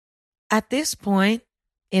At this point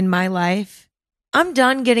in my life, I'm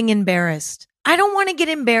done getting embarrassed. I don't want to get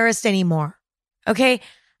embarrassed anymore. Okay.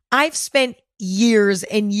 I've spent years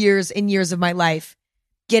and years and years of my life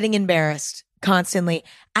getting embarrassed constantly,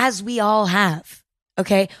 as we all have.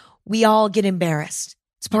 Okay. We all get embarrassed.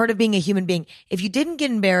 It's part of being a human being. If you didn't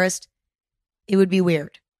get embarrassed, it would be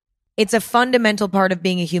weird. It's a fundamental part of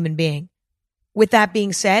being a human being. With that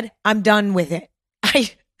being said, I'm done with it.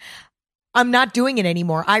 I'm not doing it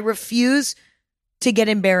anymore. I refuse to get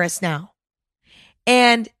embarrassed now.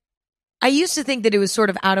 And I used to think that it was sort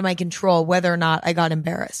of out of my control whether or not I got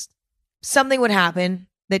embarrassed. Something would happen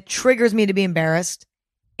that triggers me to be embarrassed,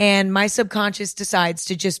 and my subconscious decides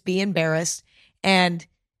to just be embarrassed, and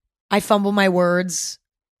I fumble my words.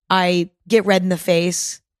 I get red in the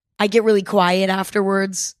face. I get really quiet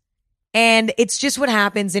afterwards. And it's just what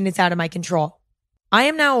happens, and it's out of my control. I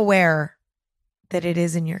am now aware that it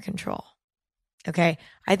is in your control. Okay?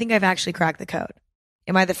 I think I've actually cracked the code.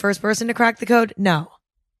 Am I the first person to crack the code? No.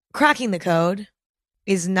 Cracking the code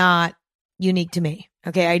is not unique to me.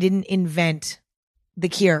 Okay? I didn't invent the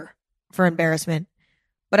cure for embarrassment.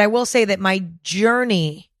 But I will say that my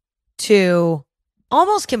journey to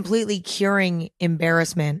almost completely curing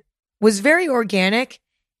embarrassment was very organic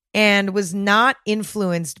and was not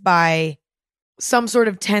influenced by some sort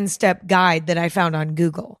of 10-step guide that I found on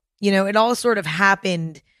Google. You know, it all sort of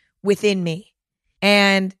happened within me.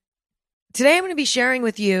 And today I'm going to be sharing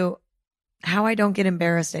with you how I don't get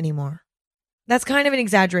embarrassed anymore. That's kind of an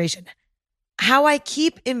exaggeration. How I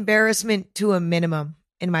keep embarrassment to a minimum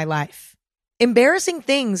in my life. Embarrassing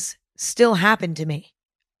things still happen to me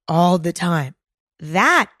all the time.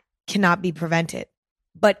 That cannot be prevented.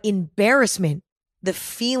 But embarrassment, the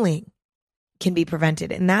feeling, can be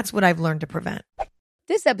prevented. And that's what I've learned to prevent.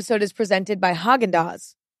 This episode is presented by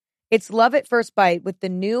Häagen-Dazs. It's love at first bite with the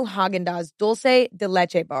new Häagen-Dazs Dulce de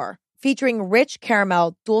Leche bar, featuring rich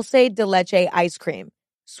caramel dulce de leche ice cream,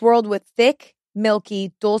 swirled with thick,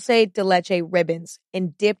 milky dulce de leche ribbons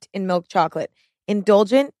and dipped in milk chocolate.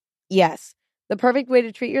 Indulgent? Yes. The perfect way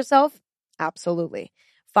to treat yourself? Absolutely.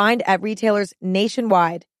 Find at retailers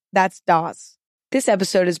nationwide. That's DAS. This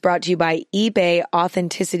episode is brought to you by eBay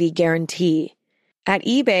Authenticity Guarantee. At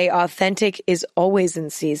eBay, authentic is always in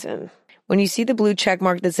season. When you see the blue check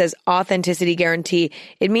mark that says Authenticity Guarantee,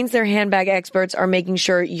 it means their handbag experts are making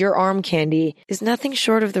sure your arm candy is nothing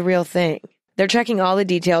short of the real thing. They're checking all the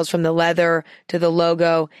details from the leather to the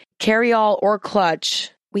logo, carry-all or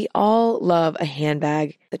clutch. We all love a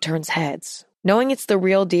handbag that turns heads. Knowing it's the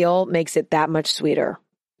real deal makes it that much sweeter.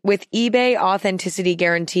 With eBay Authenticity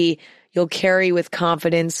Guarantee, you'll carry with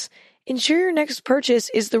confidence. Ensure your next purchase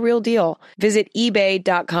is the real deal. Visit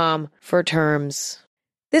ebay.com for terms.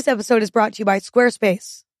 This episode is brought to you by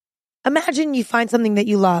Squarespace. Imagine you find something that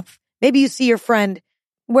you love. Maybe you see your friend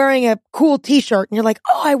wearing a cool t-shirt and you're like,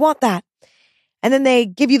 oh, I want that. And then they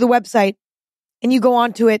give you the website and you go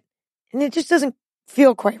onto it and it just doesn't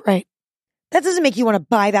feel quite right. That doesn't make you want to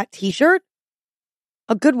buy that t-shirt.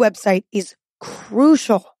 A good website is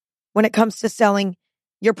crucial when it comes to selling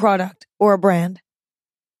your product or a brand.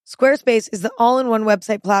 Squarespace is the all-in-one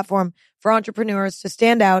website platform for entrepreneurs to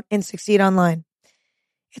stand out and succeed online.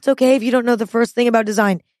 It's okay if you don't know the first thing about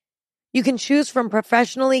design. You can choose from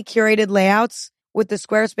professionally curated layouts with the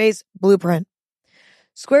Squarespace Blueprint.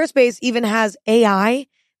 Squarespace even has AI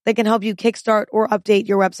that can help you kickstart or update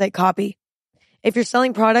your website copy. If you're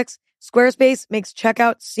selling products, Squarespace makes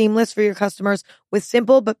checkout seamless for your customers with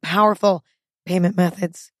simple but powerful payment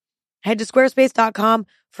methods. Head to squarespace.com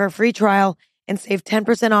for a free trial and save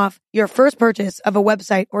 10% off your first purchase of a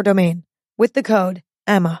website or domain with the code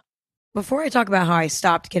EMMA. Before I talk about how I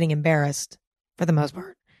stopped getting embarrassed, for the most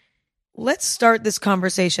part, let's start this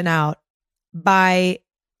conversation out by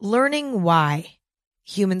learning why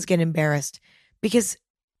humans get embarrassed, because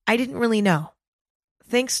I didn't really know.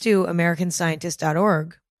 Thanks to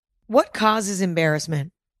AmericanScientist.org, what causes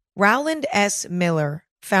embarrassment? Rowland S. Miller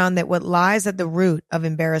found that what lies at the root of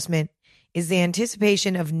embarrassment is the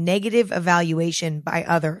anticipation of negative evaluation by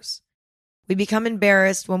others. We become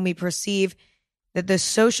embarrassed when we perceive that the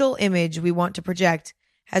social image we want to project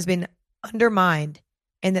has been undermined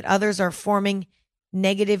and that others are forming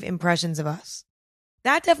negative impressions of us.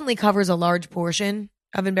 That definitely covers a large portion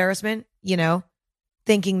of embarrassment, you know,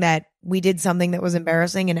 thinking that we did something that was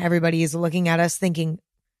embarrassing and everybody is looking at us thinking,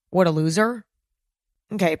 what a loser.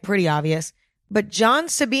 Okay, pretty obvious. But John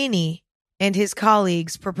Sabini and his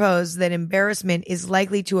colleagues propose that embarrassment is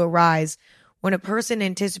likely to arise when a person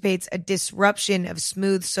anticipates a disruption of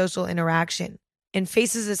smooth social interaction and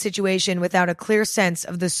faces a situation without a clear sense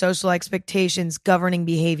of the social expectations governing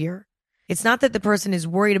behavior. It's not that the person is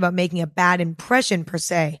worried about making a bad impression per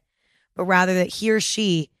se, but rather that he or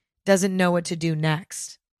she doesn't know what to do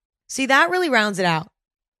next. See, that really rounds it out.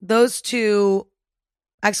 Those two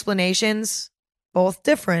explanations, both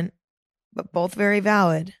different, but both very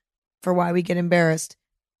valid for why we get embarrassed,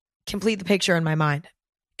 complete the picture in my mind.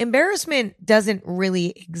 Embarrassment doesn't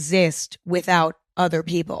really exist without other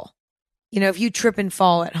people. If you trip and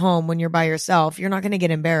fall at home when you're by yourself, you're not going to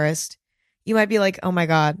get embarrassed. You might be like, oh my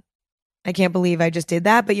God, I can't believe I just did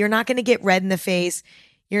that. But you're not going to get red in the face.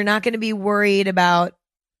 You're not going to be worried about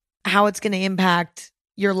how it's going to impact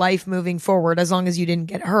your life moving forward as long as you didn't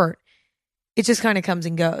get hurt. It just kind of comes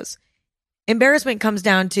and goes. Embarrassment comes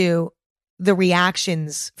down to the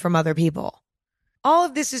reactions from other people. All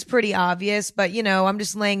of this is pretty obvious, but I'm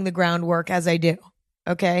just laying the groundwork as I do.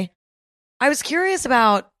 Okay. I was curious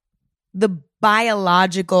about the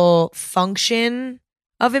biological function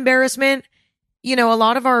of embarrassment. A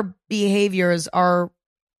lot of our behaviors are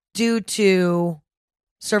due to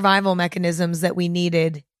survival mechanisms that we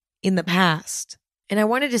needed in the past. And I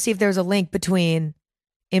wanted to see if there's a link between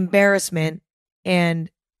embarrassment and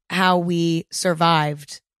how we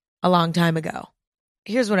survived a long time ago.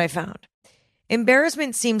 Here's what I found.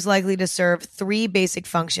 Embarrassment seems likely to serve three basic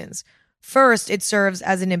functions. First, it serves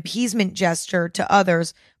as an appeasement gesture to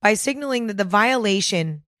others by signaling that the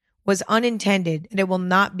violation was unintended and it will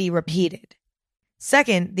not be repeated.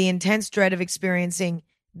 Second, the intense dread of experiencing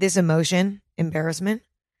this emotion, embarrassment,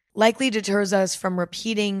 likely deters us from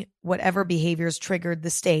repeating whatever behaviors triggered the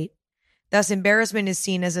state. Thus, embarrassment is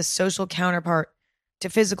seen as a social counterpart to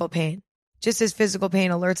physical pain. Just as physical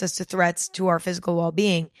pain alerts us to threats to our physical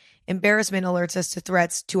well-being, embarrassment alerts us to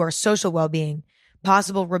threats to our social well-being,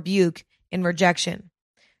 possible rebuke and rejection.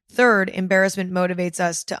 Third, embarrassment motivates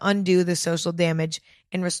us to undo the social damage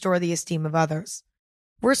and restore the esteem of others.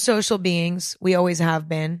 We're social beings. We always have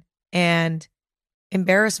been. And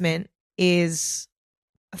embarrassment is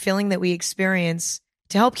a feeling that we experience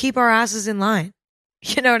to help keep our asses in line.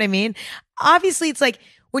 You know what I mean? Obviously, it's like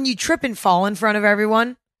when you trip and fall in front of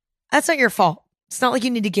everyone, that's not your fault. It's not like you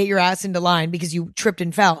need to get your ass into line because you tripped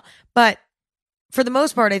and fell. But for the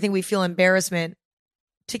most part, I think we feel embarrassment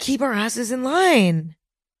to keep our asses in line.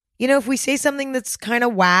 If we say something that's kind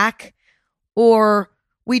of whack or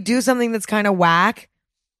we do something that's kind of whack,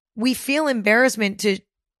 we feel embarrassment to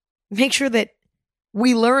make sure that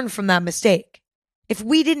we learn from that mistake. If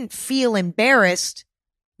we didn't feel embarrassed,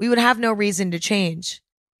 we would have no reason to change.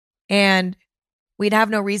 And we'd have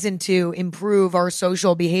no reason to improve our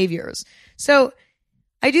social behaviors. So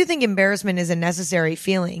I do think embarrassment is a necessary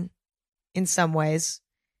feeling in some ways.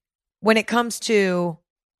 When it comes to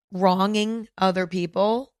wronging other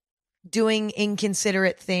people, doing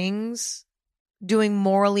inconsiderate things, doing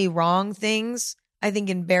morally wrong things, I think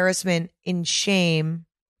embarrassment and shame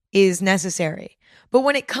is necessary. But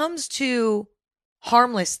when it comes to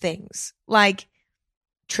harmless things like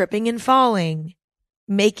tripping and falling,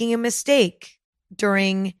 making a mistake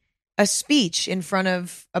during a speech in front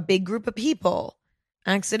of a big group of people,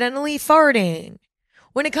 accidentally farting,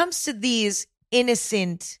 when it comes to these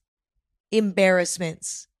innocent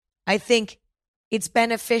embarrassments, I think it's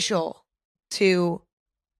beneficial to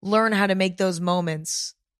learn how to make those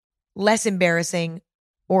moments less embarrassing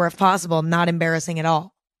or, if possible, not embarrassing at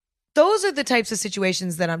all. Those are the types of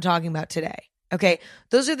situations that I'm talking about today. Okay.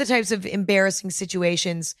 Those are the types of embarrassing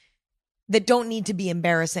situations that don't need to be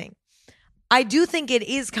embarrassing. I do think it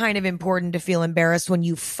is kind of important to feel embarrassed when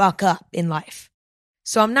you fuck up in life.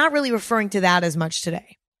 So I'm not really referring to that as much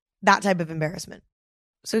today, that type of embarrassment.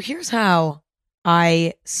 So here's how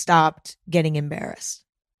I stopped getting embarrassed.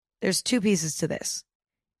 There's two pieces to this.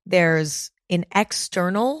 There's an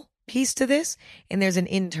external piece to this, and there's an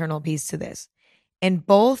internal piece to this. And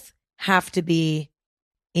both have to be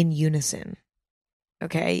in unison.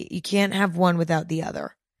 Okay? You can't have one without the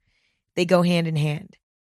other. They go hand in hand.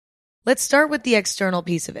 Let's start with the external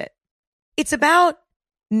piece of it. It's about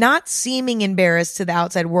not seeming embarrassed to the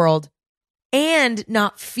outside world and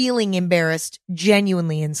not feeling embarrassed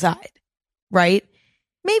genuinely inside, right?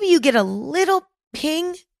 Maybe you get a little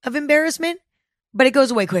ping of embarrassment, but it goes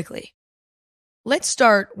away quickly. Let's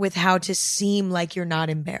start with how to seem like you're not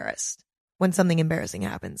embarrassed when something embarrassing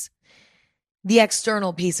happens. The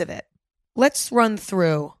external piece of it. Let's run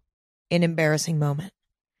through an embarrassing moment.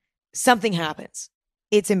 Something happens.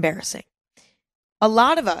 It's embarrassing. A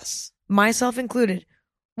lot of us, myself included,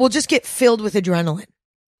 will just get filled with adrenaline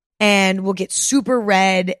and we'll get super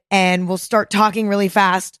red and we'll start talking really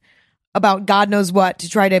fast about God knows what to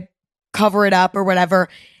try to cover it up or whatever.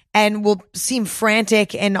 And we'll seem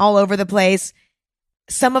frantic and all over the place.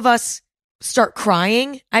 Some of us start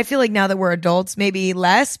crying. I feel like now that we're adults, maybe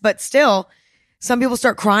less, but still, some people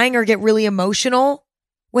start crying or get really emotional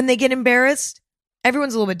When they get embarrassed,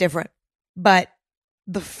 everyone's a little bit different. But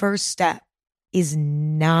the first step is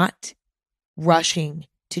not rushing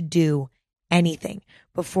to do anything.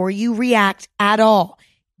 Before you react at all,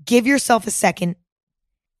 give yourself a second,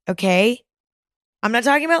 okay? I'm not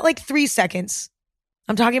talking about like 3 seconds.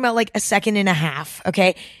 I'm talking about like a second and a half,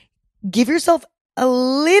 okay? Give yourself a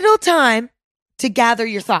little time to gather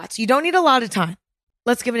your thoughts. You don't need a lot of time.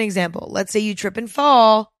 Let's give an example. Let's say you trip and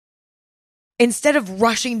fall. Instead of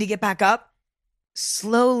rushing to get back up,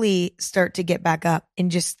 slowly start to get back up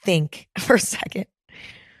and just think for a second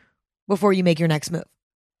before you make your next move.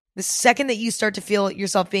 The second that you start to feel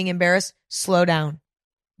yourself being embarrassed, slow down.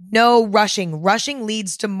 No rushing. Rushing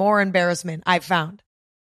leads to more embarrassment, I've found.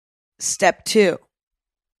 Step 2,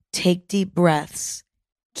 take deep breaths.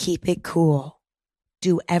 Keep it cool.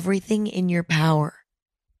 Do everything in your power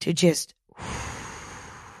to just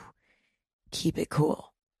keep it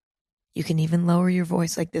cool. You can even lower your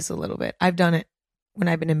voice like this a little bit. I've done it when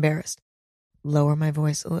I've been embarrassed. Lower my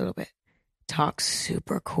voice a little bit. Talk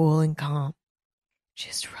super cool and calm.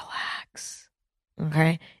 Just relax.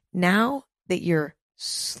 Okay? Now that you're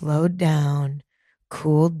slowed down,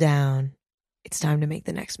 cooled down, it's time to make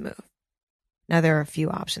the next move. Now there are a few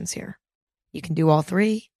options here. You can do all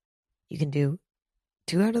 3. You can do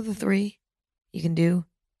 2 out of the 3. You can do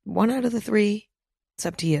 1 out of the 3. It's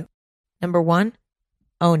up to you. Number 1,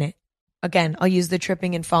 own it. Again, I'll use the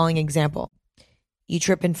tripping and falling example. You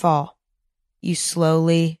trip and fall. You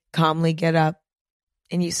slowly, calmly get up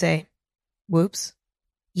and you say, whoops.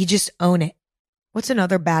 You just own it. What's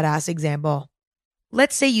another badass example?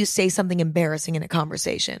 Let's say you say something embarrassing in a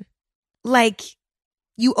conversation. Like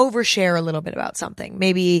you overshare a little bit about something.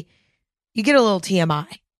 Maybe you get a little TMI.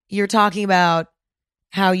 You're talking about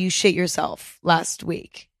how you shit yourself last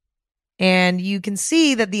week. And you can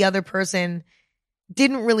see that the other person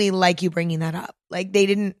didn't really like you bringing that up. Like they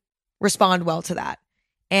didn't respond well to that.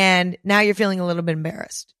 And now you're feeling a little bit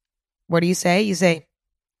embarrassed. What do you say? You say,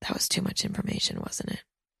 that was too much information, wasn't it?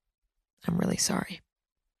 I'm really sorry.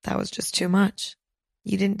 That was just too much.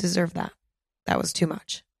 You didn't deserve that. That was too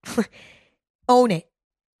much. Own it.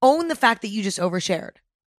 Own the fact that you just overshared.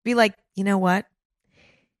 Be like, you know what?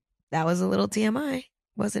 That was a little TMI,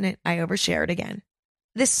 wasn't it? I overshared again.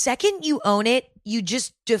 The second you own it, you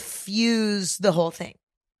just diffuse the whole thing.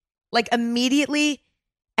 Like immediately,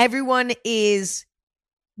 everyone is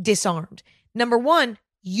disarmed. Number 1,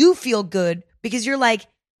 you feel good because you're like,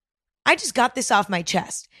 I just got this off my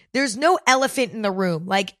chest. There's no elephant in the room.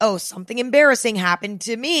 Like, oh, something embarrassing happened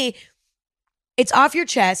to me. It's off your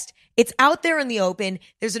chest. It's out there in the open.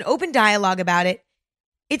 There's an open dialogue about it.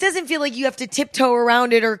 It doesn't feel like you have to tiptoe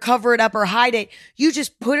around it or cover it up or hide it. You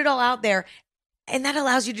just put it all out there, and that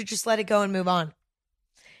allows you to just let it go and move on.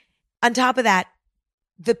 On top of that,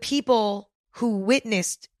 the people who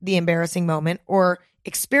witnessed the embarrassing moment or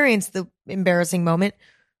experienced the embarrassing moment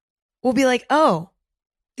will be like, oh,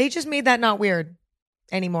 they just made that not weird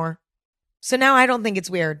anymore. So now I don't think it's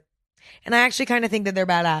weird. And I actually kind of think that they're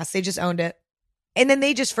badass. They just owned it. And then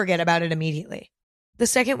they just forget about it immediately. The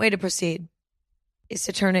second way to proceed is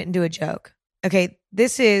to turn it into a joke. Okay,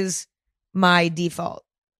 this is my default.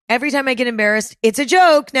 Every time I get embarrassed, it's a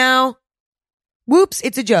joke now. Whoops,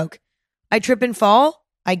 it's a joke. I trip and fall.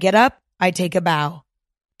 I get up. I take a bow.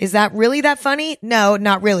 Is that really that funny? No,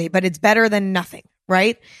 not really, but it's better than nothing,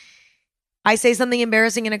 right? I say something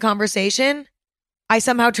embarrassing in a conversation. I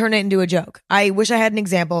somehow turn it into a joke. I wish I had an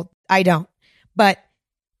example. I don't. But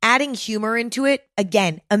adding humor into it,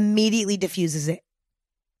 again, immediately diffuses it.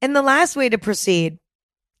 And the last way to proceed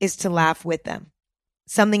is to laugh with them.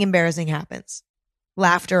 Something embarrassing happens.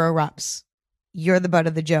 Laughter erupts. You're the butt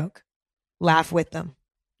of the joke. Laugh with them.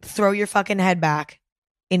 Throw your fucking head back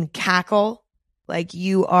and cackle like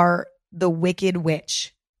you are the wicked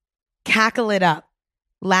witch. Cackle it up.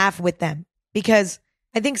 Laugh with them. Because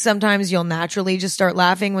I think sometimes you'll naturally just start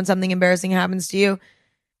laughing when something embarrassing happens to you.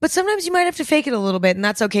 But sometimes you might have to fake it a little bit, and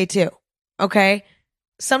that's okay too. Okay?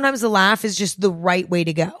 Sometimes the laugh is just the right way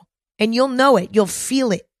to go. And you'll know it. You'll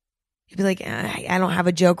feel it. You'll be like, I don't have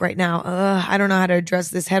a joke right now. I don't know how to address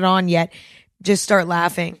this head on yet. Just start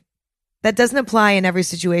laughing. That doesn't apply in every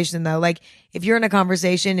situation though. Like if you're in a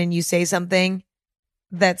conversation and you say something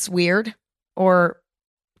that's weird or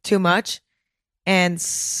too much and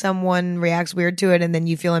someone reacts weird to it and then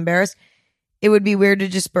you feel embarrassed, it would be weird to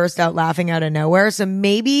just burst out laughing out of nowhere. So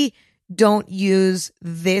maybe don't use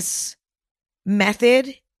this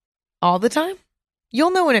method all the time.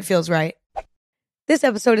 You'll know when it feels right. This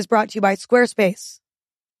episode is brought to you by Squarespace.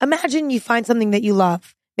 Imagine you find something that you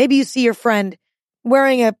love. Maybe you see your friend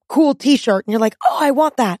wearing a cool t-shirt and you're like, oh, I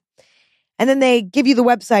want that. And then they give you the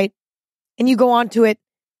website and you go onto it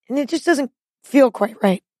and it just doesn't feel quite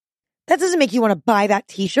right. That doesn't make you want to buy that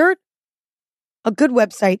t-shirt. A good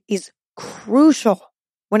website is crucial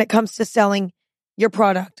when it comes to selling your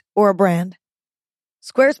product or a brand.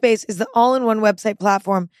 Squarespace is the all-in-one website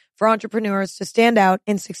platform for entrepreneurs to stand out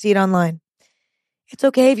and succeed online. It's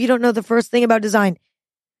okay if you don't know the first thing about design.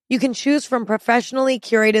 You can choose from professionally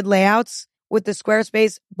curated layouts with the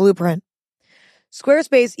Squarespace Blueprint.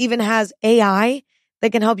 Squarespace even has AI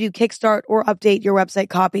that can help you kickstart or update your website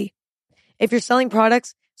copy. If you're selling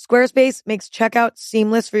products, Squarespace makes checkout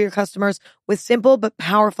seamless for your customers with simple but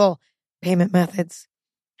powerful payment methods.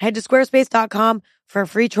 Head to squarespace.com for a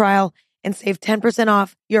free trial and save 10%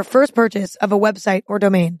 off your first purchase of a website or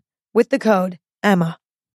domain with the code EMMA.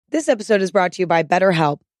 This episode is brought to you by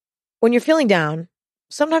BetterHelp. When you're feeling down,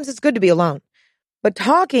 sometimes it's good to be alone, but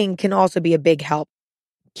talking can also be a big help.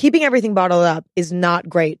 Keeping everything bottled up is not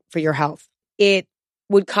great for your health. It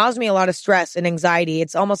would cause me a lot of stress and anxiety.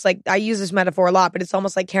 It's almost like, I use this metaphor a lot, but it's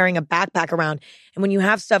almost like carrying a backpack around. And when you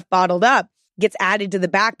have stuff bottled up, it gets added to the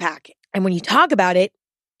backpack. And when you talk about it,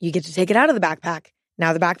 you get to take it out of the backpack.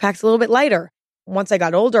 Now the backpack's a little bit lighter. Once I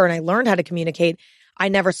got older and I learned how to communicate, I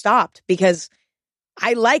never stopped because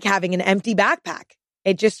I like having an empty backpack.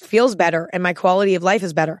 It just feels better and my quality of life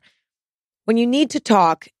is better. When you need to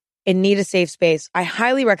talk and need a safe space, I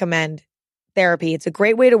highly recommend therapy. It's a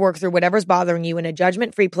great way to work through whatever's bothering you in a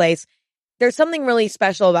judgment-free place. There's something really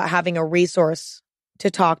special about having a resource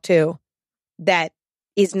to talk to that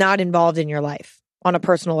is not involved in your life on a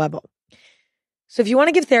personal level. So if you want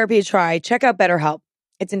to give therapy a try, check out BetterHelp.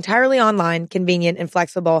 It's entirely online, convenient, and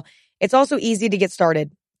flexible. It's also easy to get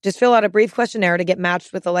started. Just fill out a brief questionnaire to get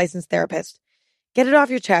matched with a licensed therapist. Get it off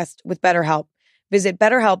your chest with BetterHelp. Visit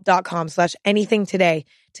betterhelp.com/anything today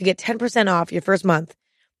to get 10% off your first month.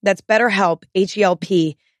 That's BetterHelp,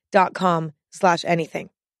 HELP.com/anything.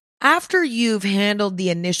 After you've handled the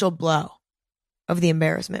initial blow of the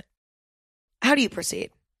embarrassment, how do you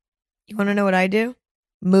proceed? You want to know what I do?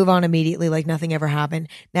 Move on immediately like nothing ever happened.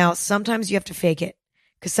 Now, sometimes you have to fake it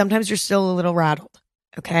because sometimes you're still a little rattled,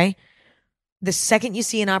 okay? The second you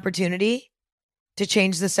see an opportunity to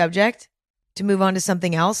change the subject, to move on to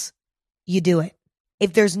something else, you do it.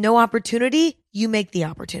 If there's no opportunity, you make the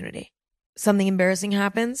opportunity. Something embarrassing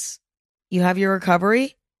happens, you have your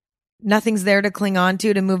recovery, nothing's there to cling on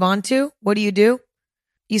to move on to. What do?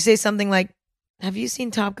 You say something like, have you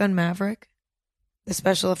seen Top Gun Maverick? The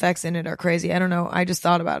special effects in it are crazy. I don't know. I just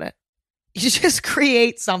thought about it. You just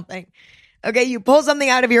create something. Okay, you pull something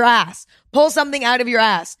out of your ass. Pull something out of your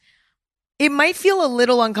ass. It might feel a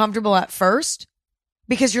little uncomfortable at first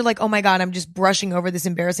because you're like, oh my God, I'm just brushing over this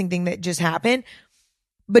embarrassing thing that just happened.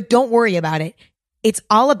 But don't worry about it. It's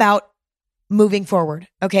all about moving forward,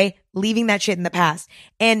 okay? Leaving that shit in the past.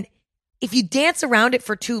 And if you dance around it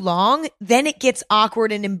for too long, then it gets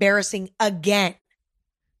awkward and embarrassing again.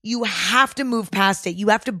 You have to move past it. You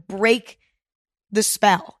have to break the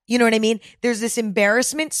spell. You know what I mean? There's this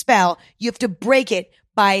embarrassment spell. You have to break it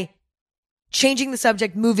by changing the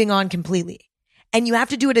subject, moving on completely. And you have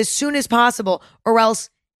to do it as soon as possible, or else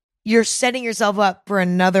you're setting yourself up for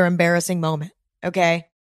another embarrassing moment, okay?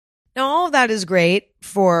 Now, all of that is great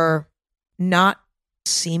for not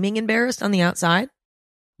seeming embarrassed on the outside,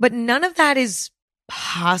 but none of that is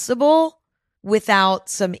possible without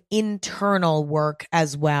some internal work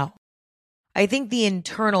as well. I think the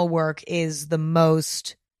internal work is the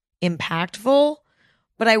most impactful,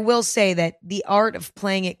 but I will say that the art of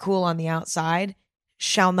playing it cool on the outside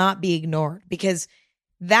shall not be ignored because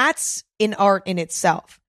that's an art in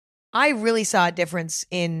itself. I really saw a difference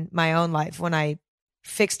in my own life when I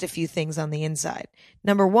fixed a few things on the inside.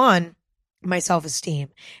 Number one, my self-esteem.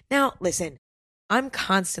 Now, listen, I'm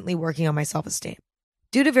constantly working on my self-esteem.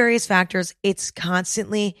 Due to various factors, it's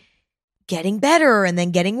constantly getting better and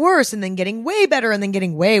then getting worse and then getting way better and then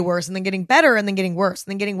getting way worse and then getting better and then getting worse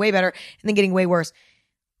and then getting way better and then getting way worse.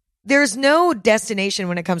 There's no destination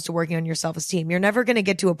when it comes to working on your self-esteem. You're never going to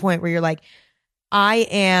get to a point where you're like, I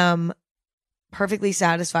am perfectly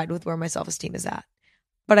satisfied with where my self-esteem is at.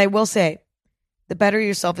 But I will say, the better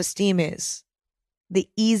your self-esteem is, the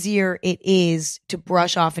easier it is to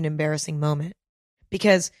brush off an embarrassing moment.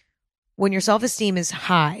 Because when your self-esteem is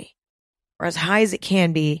high, or as high as it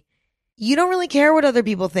can be, you don't really care what other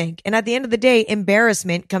people think. And at the end of the day,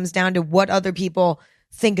 embarrassment comes down to what other people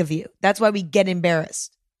think of you. That's why we get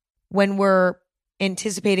embarrassed when we're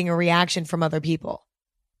anticipating a reaction from other people.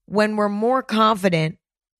 When we're more confident,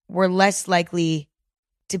 we're less likely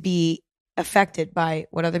to be affected by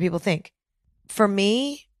what other people think. For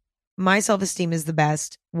me, my self-esteem is the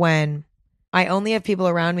best when I only have people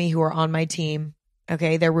around me who are on my team.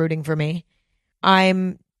 Okay, they're rooting for me.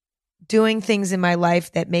 I'm doing things in my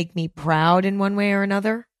life that make me proud in one way or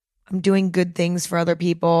another. I'm doing good things for other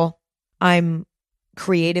people. I'm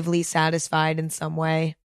creatively satisfied in some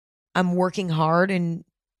way. I'm working hard and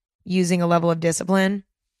using a level of discipline.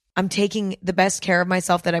 I'm taking the best care of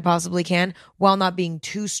myself that I possibly can while not being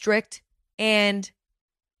too strict. And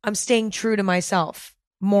I'm staying true to myself.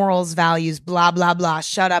 Morals, values, blah, blah, blah.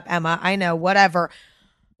 Shut up, Emma. I know, whatever.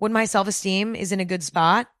 When my self-esteem is in a good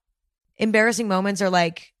spot, embarrassing moments are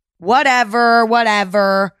like,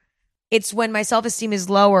 whatever. It's when my self-esteem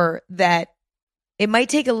is lower that it might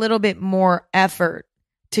take a little bit more effort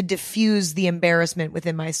to diffuse the embarrassment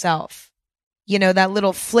within myself. You know, that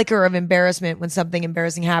little flicker of embarrassment when something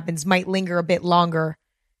embarrassing happens might linger a bit longer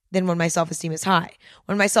than when my self-esteem is high.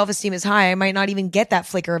 When my self-esteem is high, I might not even get that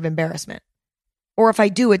flicker of embarrassment. Or if I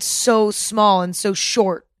do, it's so small and so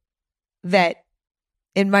short that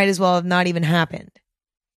it might as well have not even happened.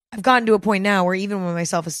 I've gotten to a point now where even when my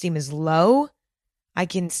self-esteem is low, I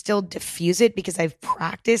can still diffuse it because I've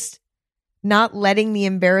practiced not letting the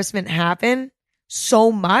embarrassment happen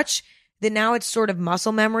so much that now it's sort of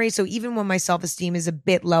muscle memory. So even when my self-esteem is a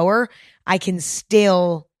bit lower, I can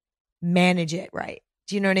still manage it right.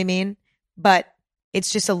 Do you know what I mean? But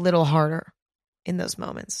it's just a little harder in those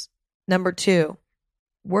moments. Number 2,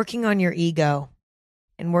 working on your ego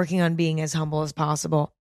and working on being as humble as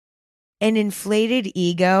possible. An inflated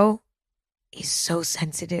ego is so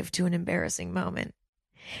sensitive to an embarrassing moment.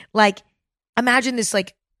 Like, imagine this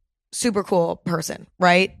like super cool person,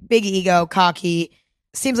 right? Big ego, cocky,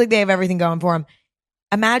 seems like they have everything going for them.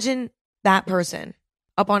 Imagine that person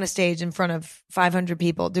up on a stage in front of 500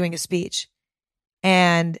 people doing a speech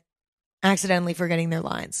and accidentally forgetting their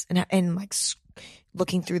lines and like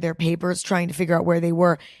looking through their papers, trying to figure out where they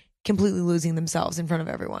were, completely losing themselves in front of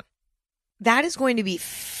everyone. That is going to be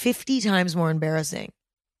 50 times more embarrassing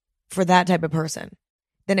for that type of person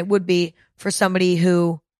than it would be for somebody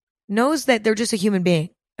who knows that they're just a human being,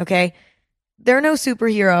 okay? They're no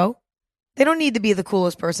superhero. They don't need to be the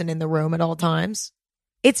coolest person in the room at all times.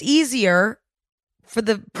 It's easier for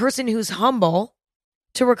the person who's humble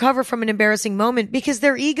to recover from an embarrassing moment because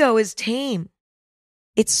their ego is tame.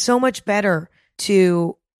 It's so much better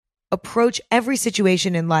to approach every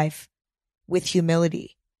situation in life with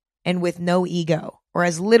humility and with no ego or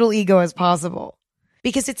as little ego as possible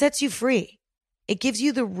because it sets you free. It gives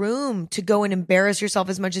you the room to go and embarrass yourself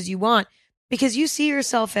as much as you want because you see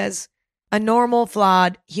yourself as a normal,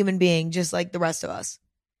 flawed human being just like the rest of us.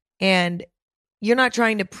 And you're not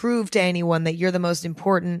trying to prove to anyone that you're the most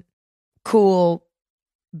important, cool,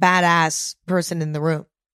 badass person in the room.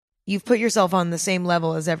 You've put yourself on the same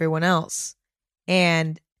level as everyone else.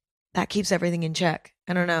 And that keeps everything in check.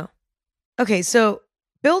 I don't know. Okay, so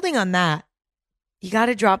building on that, you got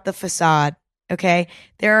to drop the facade, okay?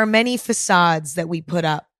 There are many facades that we put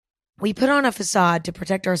up. We put on a facade to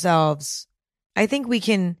protect ourselves. I think we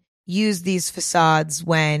can use these facades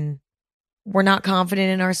when we're not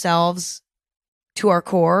confident in ourselves to our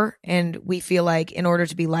core and we feel like in order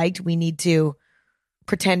to be liked, we need to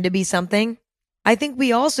pretend to be something. I think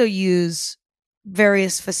we also use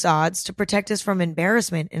various facades to protect us from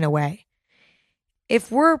embarrassment in a way.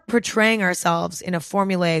 If we're portraying ourselves in a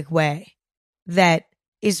formulaic way that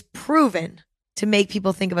is proven to make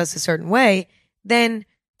people think of us a certain way, then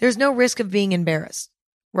there's no risk of being embarrassed,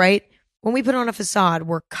 right? When we put on a facade,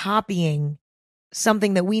 we're copying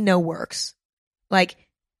something that we know works. Like,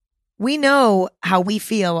 we know how we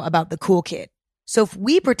feel about the cool kid. So if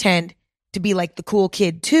we pretend to be like the cool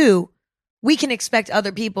kid too, we can expect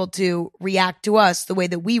other people to react to us the way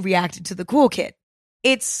that we reacted to the cool kid.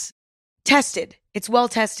 It's tested. It's well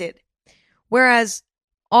tested. Whereas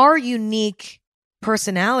our unique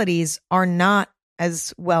personalities are not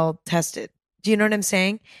as well tested. Do you know what I'm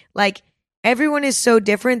saying? Like, everyone is so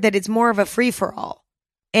different that it's more of a free-for-all.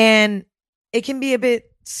 And it can be a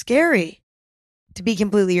bit scary to be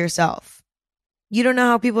completely yourself. You don't know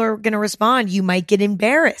how people are going to respond. You might get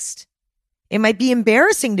embarrassed. It might be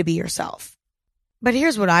embarrassing to be yourself. But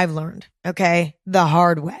here's what I've learned, okay? The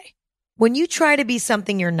hard way. When you try to be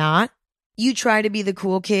something you're not, you try to be the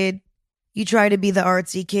cool kid, you try to be the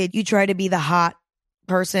artsy kid, you try to be the hot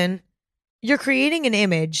person, you're creating an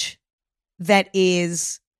image that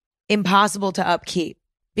is impossible to upkeep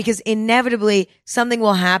because inevitably something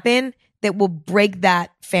will happen that will break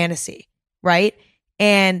that fantasy, right?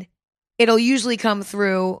 And it'll usually come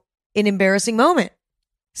through an embarrassing moment.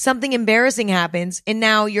 Something embarrassing happens and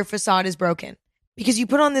now your facade is broken because you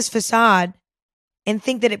put on this facade and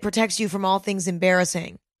think that it protects you from all things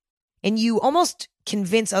embarrassing. And you almost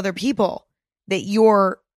convince other people that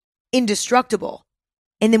you're indestructible.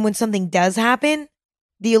 And then when something does happen,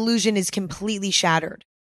 the illusion is completely shattered.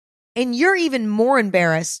 And you're even more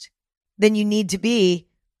embarrassed than you need to be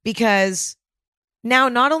because now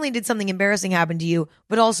not only did something embarrassing happen to you,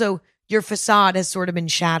 but also your facade has sort of been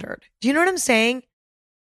shattered. Do you know what I'm saying?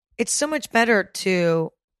 It's so much better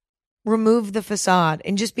to remove the facade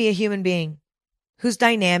and just be a human being who's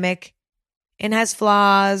dynamic and has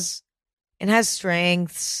flaws and has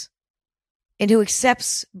strengths and who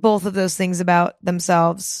accepts both of those things about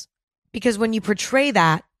themselves. Because when you portray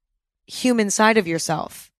that human side of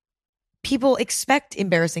yourself, people expect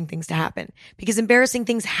embarrassing things to happen because embarrassing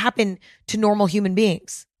things happen to normal human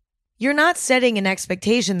beings. You're not setting an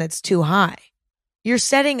expectation that's too high. You're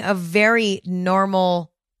setting a very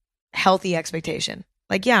normal, healthy expectation.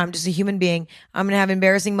 Like, yeah, I'm just a human being. I'm going to have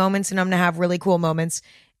embarrassing moments and I'm going to have really cool moments.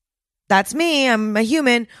 That's me. I'm a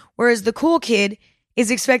human. Whereas the cool kid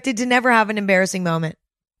is expected to never have an embarrassing moment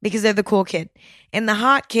because they're the cool kid. And the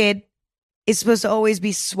hot kid is supposed to always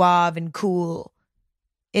be suave and cool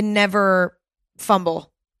and never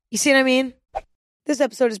fumble. You see what I mean? This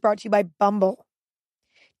episode is brought to you by Bumble.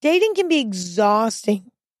 Dating can be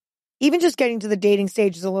exhausting. Even just getting to the dating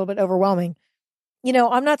stage is a little bit overwhelming. You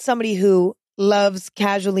know, I'm not somebody who loves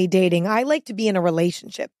casually dating. I like to be in a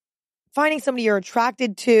relationship. Finding somebody you're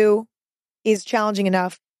attracted to is challenging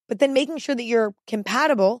enough, but then making sure that you're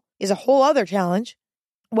compatible is a whole other challenge.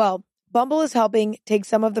 Well, Bumble is helping take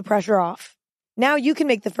some of the pressure off. Now you can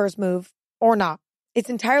make the first move or not. It's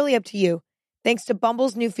entirely up to you, thanks to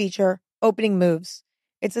Bumble's new feature, Opening Moves.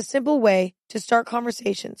 It's a simple way to start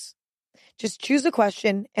conversations. Just choose a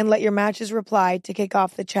question and let your matches reply to kick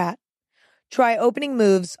off the chat. Try Opening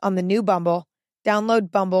Moves on the new Bumble.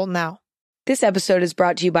 Download Bumble now. This episode is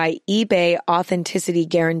brought to you by eBay Authenticity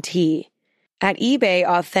Guarantee. At eBay,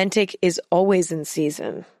 authentic is always in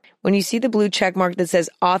season. When you see the blue check mark that says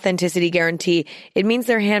Authenticity Guarantee, it means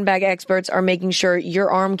their handbag experts are making sure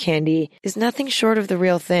your arm candy is nothing short of the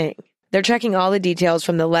real thing. They're checking all the details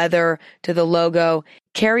from the leather to the logo,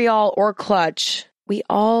 carry-all or clutch. We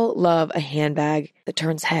all love a handbag that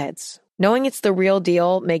turns heads. Knowing it's the real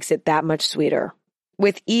deal makes it that much sweeter.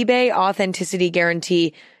 With eBay Authenticity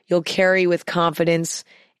Guarantee, you'll carry with confidence.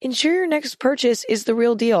 Ensure your next purchase is the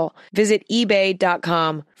real deal. Visit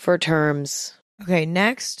ebay.com for terms. Okay,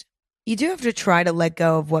 next, you do have to try to let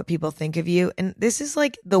go of what people think of you. And this is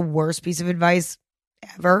like the worst piece of advice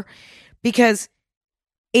ever because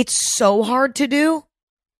it's so hard to do.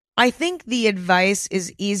 I think the advice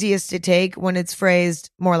is easiest to take when it's phrased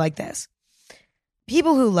more like this.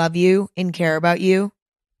 People who love you and care about you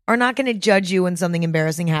are not going to judge you when something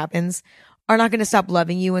embarrassing happens, are not going to stop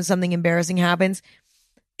loving you when something embarrassing happens.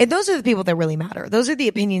 And those are the people that really matter. Those are the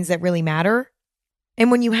opinions that really matter.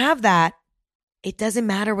 And when you have that, it doesn't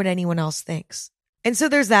matter what anyone else thinks. And so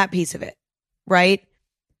there's that piece of it, right?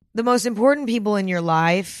 The most important people in your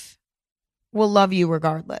life will love you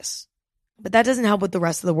regardless. But that doesn't help with the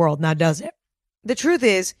rest of the world, now does it? The truth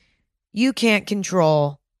is, you can't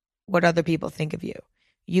control what other people think of you.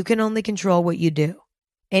 You can only control what you do.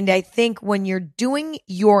 And I think when you're doing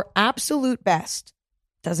your absolute best,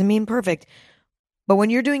 doesn't mean perfect, but when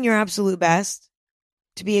you're doing your absolute best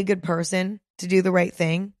to be a good person, to do the right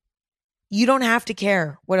thing, you don't have to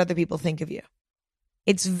care what other people think of you.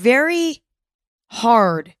 It's very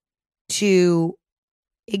hard to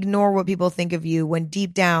ignore what people think of you when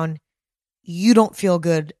deep down you don't feel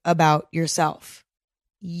good about yourself.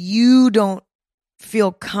 You don't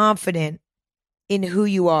feel confident in who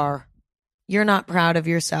you are. You're not proud of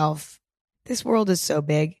yourself. This world is so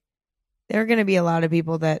big. There are going to be a lot of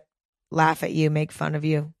people that laugh at you, make fun of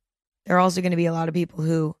you. There are also going to be a lot of people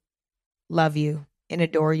who love you and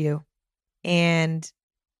adore you. And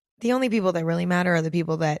the only people that really matter are the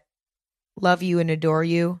people that love you and adore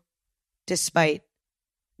you despite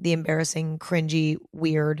the embarrassing, cringy,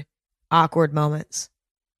 weird, awkward moments.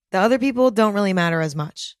 The other people don't really matter as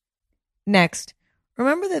much. Next,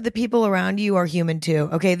 remember that the people around you are human too.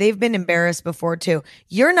 Okay, they've been embarrassed before too.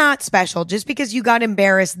 You're not special. Just because you got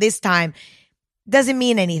embarrassed this time doesn't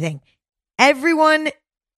mean anything. Everyone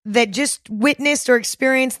that just witnessed or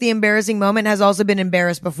experienced the embarrassing moment has also been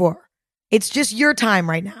embarrassed before. It's just your time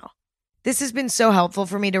right now. This has been so helpful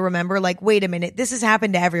for me to remember, like, wait a minute, this has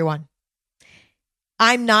happened to everyone.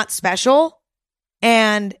 I'm not special,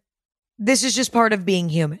 and this is just part of being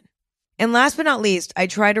human. And last but not least, I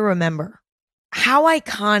try to remember how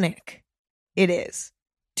iconic it is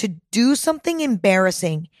to do something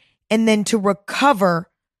embarrassing and then to recover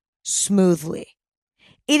smoothly.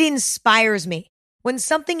 It inspires me. When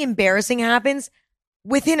something embarrassing happens,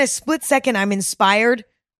 within a split second, I'm inspired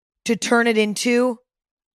to turn it into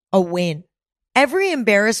a win. Every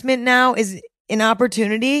embarrassment now is an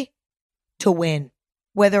opportunity to win.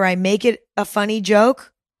 Whether I make it a funny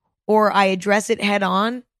joke or I address it head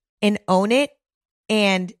on and own it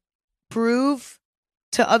and prove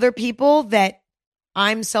to other people that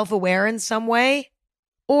I'm self-aware in some way,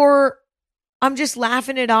 or I'm just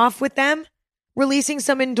laughing it off with them, releasing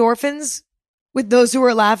some endorphins with those who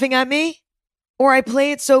are laughing at me, or I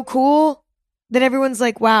play it so cool that everyone's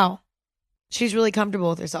like, wow, she's really comfortable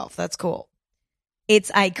with herself. That's cool.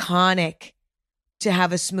 It's iconic to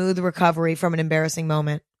have a smooth recovery from an embarrassing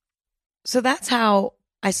moment. So that's how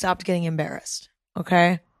I stopped getting embarrassed.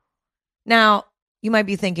 Okay. Now, you might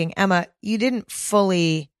be thinking, Emma, you didn't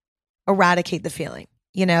fully eradicate the feeling.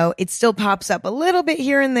 You know, it still pops up a little bit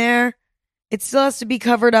here and there. It still has to be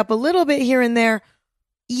covered up a little bit here and there.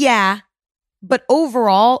 Yeah. But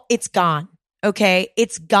overall, it's gone. Okay.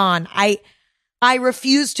 It's gone. I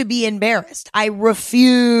refuse to be embarrassed. I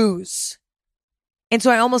refuse. And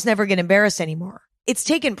so I almost never get embarrassed anymore. It's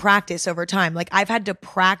taken practice over time. Like I've had to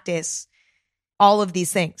practice all of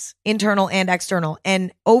these things, internal and external.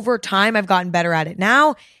 And over time, I've gotten better at it.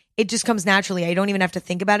 Now it just comes naturally. I don't even have to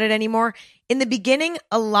think about it anymore. In the beginning,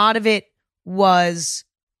 a lot of it was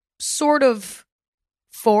sort of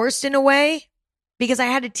forced in a way because I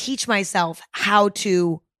had to teach myself how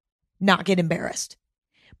to not get embarrassed.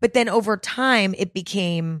 But then over time, it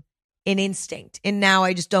became an instinct. And now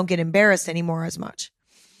I just don't get embarrassed anymore as much.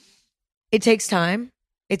 It takes time.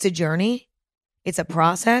 It's a journey. It's a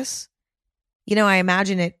process. You know, I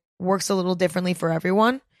imagine it works a little differently for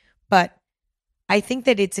everyone, but I think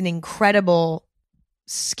that it's an incredible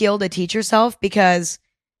skill to teach yourself because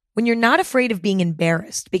when you're not afraid of being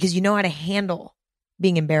embarrassed because you know how to handle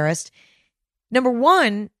being embarrassed, number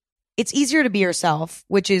one, it's easier to be yourself,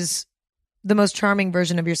 which is the most charming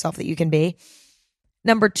version of yourself that you can be.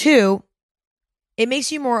 Number two, it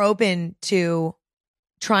makes you more open to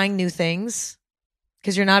trying new things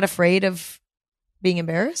because you're not afraid of being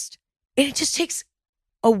embarrassed. And it just takes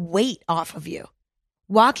a weight off of you.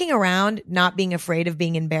 Walking around not being afraid of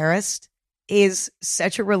being embarrassed is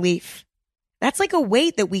such a relief. That's like a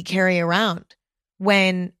weight that we carry around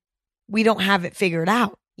when we don't have it figured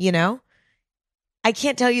out, you know? I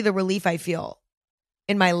can't tell you the relief I feel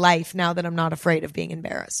in my life now that I'm not afraid of being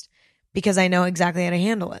embarrassed because I know exactly how to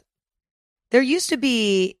handle it. There used to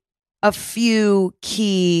be a few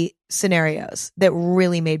key scenarios that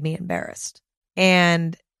really made me embarrassed.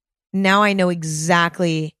 And now I know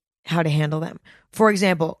exactly how to handle them. For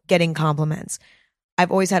example, getting compliments.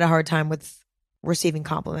 I've always had a hard time with receiving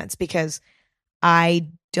compliments because I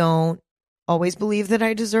don't always believe that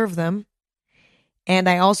I deserve them. And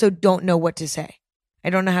I also don't know what to say. I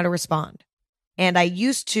don't know how to respond. And I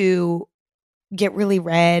used to get really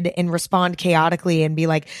red and respond chaotically and be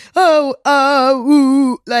like,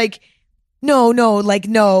 ooh, like, no.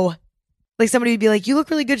 Like somebody would be like, you look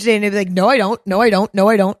really good today. And they'd be like, no, I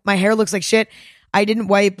don't. My hair looks like shit. I didn't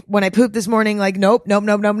wipe when I pooped this morning. Like, nope.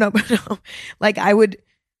 Like I would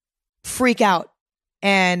freak out.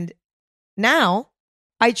 And now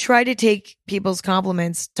I try to take people's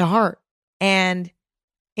compliments to heart. And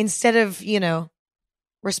instead of,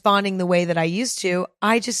 responding the way that I used to,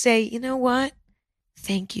 I just say, you know what?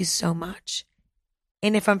 Thank you so much.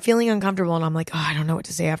 And if I'm feeling uncomfortable and I'm like, I don't know what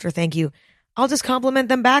to say after thank you, I'll just compliment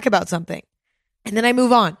them back about something. And then I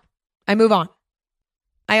move on.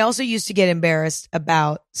 I also used to get embarrassed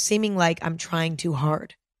about seeming like I'm trying too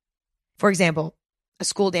hard. For example, a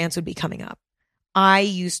school dance would be coming up. I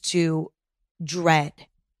used to dread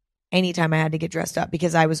anytime I had to get dressed up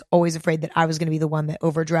because I was always afraid that I was going to be the one that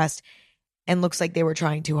overdressed and looks like they were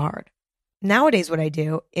trying too hard. Nowadays, what I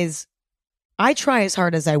do is I try as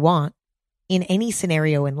hard as I want in any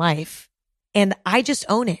scenario in life, and I just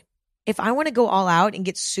own it. If I want to go all out and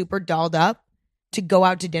get super dolled up to go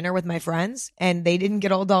out to dinner with my friends and they didn't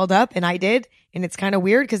get all dolled up and I did, and it's kind of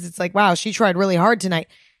weird because it's like, wow, she tried really hard tonight.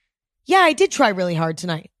 Yeah, I did try really hard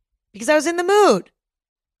tonight because I was in the mood.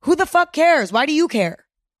 Who the fuck cares? Why do you care?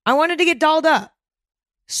 I wanted to get dolled up.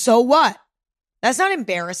 So what? That's not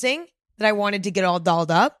embarrassing that I wanted to get all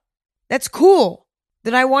dolled up. That's cool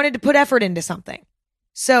that I wanted to put effort into something.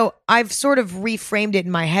 So I've sort of reframed it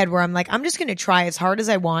in my head where I'm like, I'm just going to try as hard as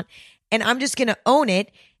I want and I'm just going to own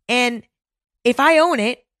it. And if I own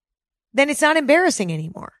it, then it's not embarrassing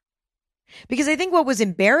anymore. Because I think what was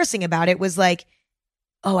embarrassing about it was like,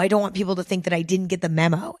 oh, I don't want people to think that I didn't get the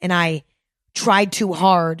memo and I tried too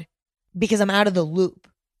hard because I'm out of the loop.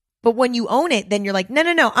 But when you own it, then you're like,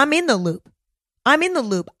 no, I'm in the loop.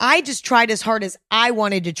 I just tried as hard as I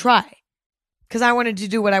wanted to try because I wanted to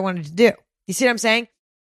do what I wanted to do. You see what I'm saying?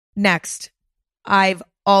 Next, I've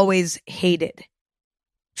always hated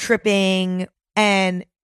tripping and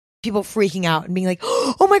people freaking out and being like,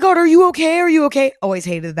 oh my God, are you okay? Always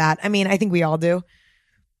hated that. I mean, I think we all do.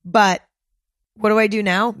 But what do I do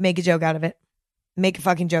now? Make a joke out of it. Make a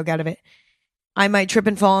fucking joke out of it. I might trip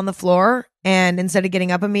and fall on the floor, and instead of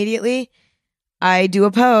getting up immediately, I do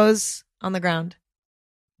a pose on the ground.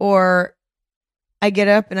 Or I get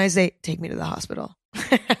up and I say, take me to the hospital.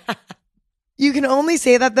 You can only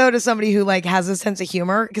say that though to somebody who like has a sense of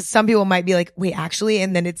humor, because some people might be like, wait, actually,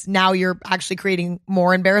 and then it's now you're actually creating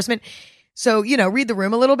more embarrassment. So, read the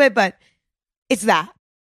room a little bit, but it's that.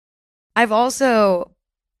 I've also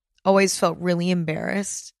always felt really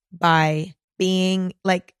embarrassed by being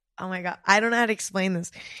like, oh my God, I don't know how to explain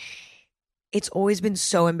this. It's always been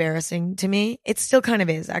so embarrassing to me. It still kind of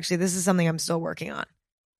is. Actually, this is something I'm still working on.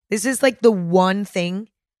 This is like the one thing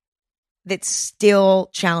that's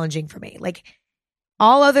still challenging for me. Like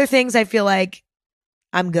all other things, I feel like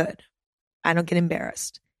I'm good. I don't get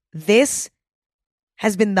embarrassed. This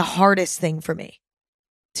has been the hardest thing for me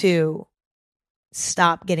to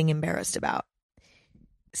stop getting embarrassed about.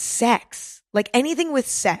 Sex, like anything with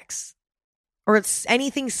sex, or it's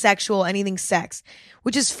anything sexual, anything sex,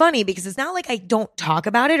 which is funny because it's not like I don't talk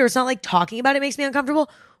about it, or it's not like talking about it makes me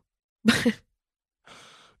uncomfortable.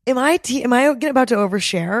 Am I about to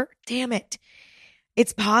overshare? Damn it.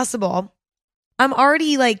 It's possible. I'm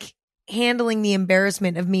already like handling the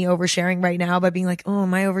embarrassment of me oversharing right now by being like, oh,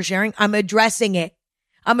 am I oversharing? I'm addressing it.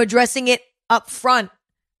 I'm addressing it up front.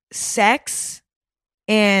 Sex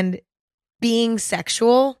and being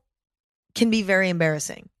sexual can be very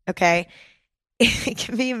embarrassing. Okay. It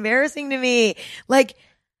can be embarrassing to me. Like,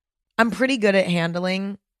 I'm pretty good at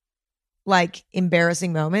handling like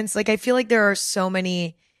embarrassing moments. Like, I feel like there are so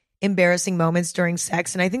many embarrassing moments during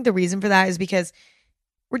sex. And I think the reason for that is because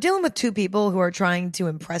we're dealing with two people who are trying to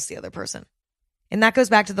impress the other person. And that goes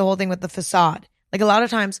back to the whole thing with the facade. Like a lot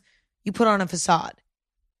of times you put on a facade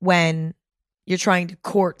when you're trying to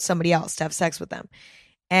court somebody else to have sex with them.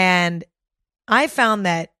 And I found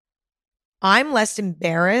that I'm less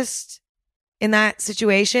embarrassed in that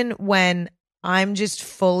situation when I'm just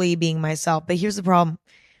fully being myself. But here's the problem.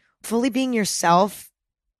 Fully being yourself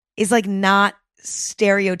is like not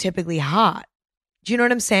stereotypically hot. Do you know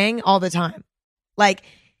what I'm saying? All the time. Like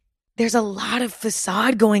there's a lot of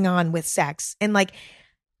facade going on with sex. And like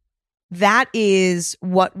that is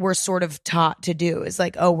what we're sort of taught to do, is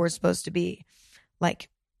like, oh, we're supposed to be like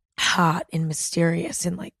hot and mysterious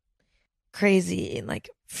and like crazy and like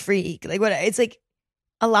freak. Like what? It's like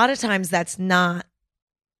a lot of times that's not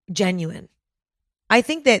genuine. I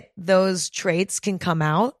think that those traits can come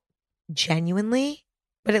out genuinely,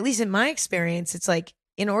 but at least in my experience, it's like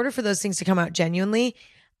in order for those things to come out genuinely,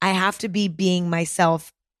 I have to be being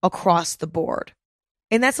myself across the board.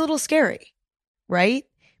 And that's a little scary, right?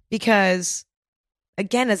 Because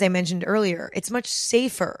again, as I mentioned earlier, it's much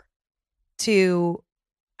safer to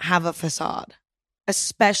have a facade,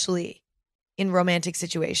 especially in romantic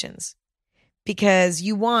situations, because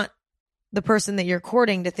you want the person that you're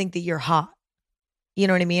courting to think that you're hot. You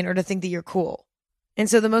know what I mean? Or to think that you're cool. And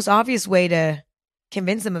so the most obvious way to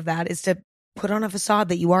convince them of that is to put on a facade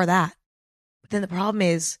that you are that. But then the problem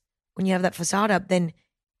is when you have that facade up, then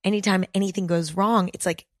anytime anything goes wrong, it's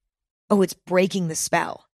like, oh, it's breaking the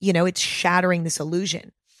spell. It's shattering this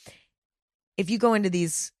illusion. If you go into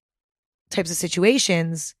these types of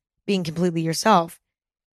situations being completely yourself,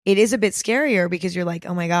 it is a bit scarier because you're like,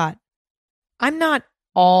 oh my God, I'm not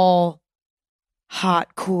all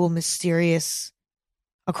hot, cool, mysterious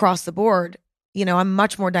across the board. I'm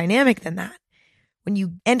much more dynamic than that. When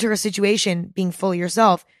you enter a situation being fully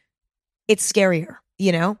yourself, it's scarier,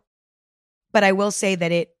 But I will say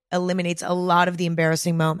that it eliminates a lot of the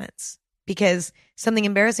embarrassing moments, because something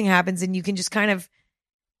embarrassing happens and you can just kind of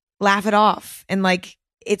laugh it off and like,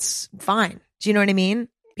 it's fine. Do you know what I mean?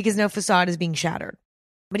 Because no facade is being shattered.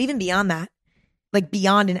 But even beyond that, like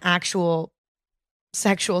beyond an actual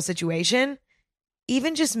sexual situation,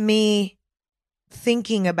 even just me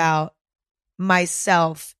thinking about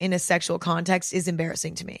myself in a sexual context is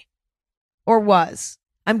embarrassing to me, or was.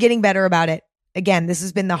 I'm getting better about it. Again, this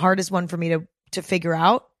has been the hardest one for me to figure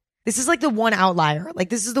out. This is like the one outlier. Like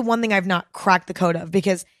this is the one thing I've not cracked the code of,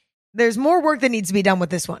 because there's more work that needs to be done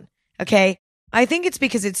with this one. Okay. I think it's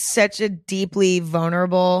because it's such a deeply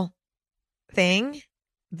vulnerable thing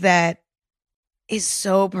that is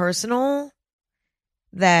so personal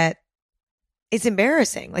that it's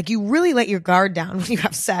embarrassing. Like you really let your guard down when you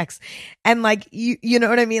have sex, and like, you know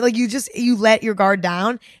what I mean? Like you let your guard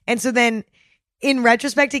down. And so then in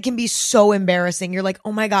retrospect, it can be so embarrassing. You're like,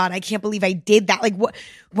 oh my God, I can't believe I did that. Like what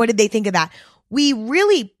did they think of that? We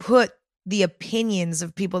really put the opinions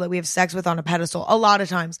of people that we have sex with on a pedestal a lot of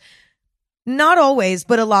times. Not always,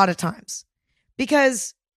 but a lot of times.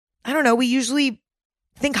 Because I don't know, we usually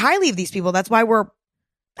think highly of these people. That's why we're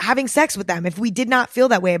having sex with them. If we did not feel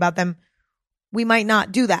that way about them, we might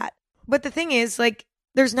not do that. But the thing is, like,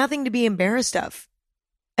 there's nothing to be embarrassed of.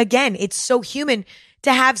 Again, it's so human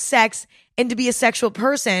to have sex and to be a sexual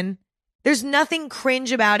person. There's nothing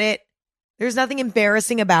cringe about it. There's nothing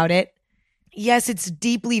embarrassing about it. Yes, it's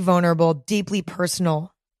deeply vulnerable, deeply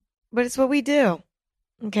personal, but it's what we do.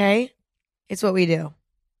 Okay? It's what we do.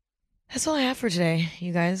 That's all I have for today,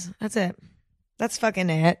 you guys. That's it. That's fucking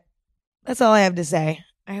it. That's all I have to say.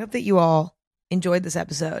 I hope that you all enjoyed this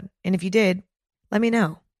episode. And if you did, let me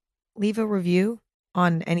know. Leave a review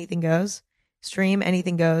on Anything Goes. Stream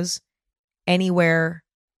Anything Goes anywhere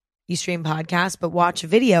you stream podcasts, but watch a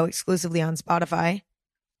video exclusively on Spotify.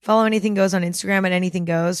 Follow Anything Goes on Instagram at Anything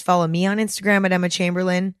Goes. Follow me on Instagram at Emma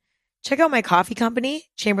Chamberlain. Check out my coffee company,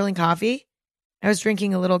 Chamberlain Coffee. I was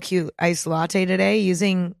drinking a little cute iced latte today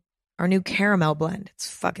using our new caramel blend. It's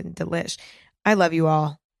fucking delish. I love you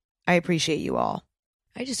all. I appreciate you all.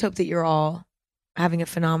 I just hope that you're all having a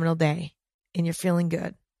phenomenal day and you're feeling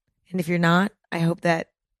good. And if you're not, I hope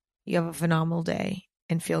that you have a phenomenal day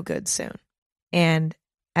and feel good soon. And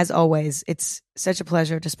as always, it's such a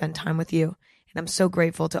pleasure to spend time with you. And I'm so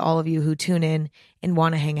grateful to all of you who tune in and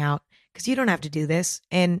want to hang out, because you don't have to do this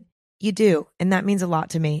and you do. And that means a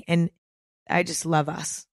lot to me. And I just love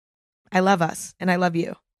us. I love us and I love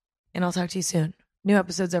you. And I'll talk to you soon. New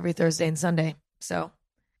episodes every Thursday and Sunday. So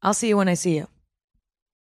I'll see you when I see you.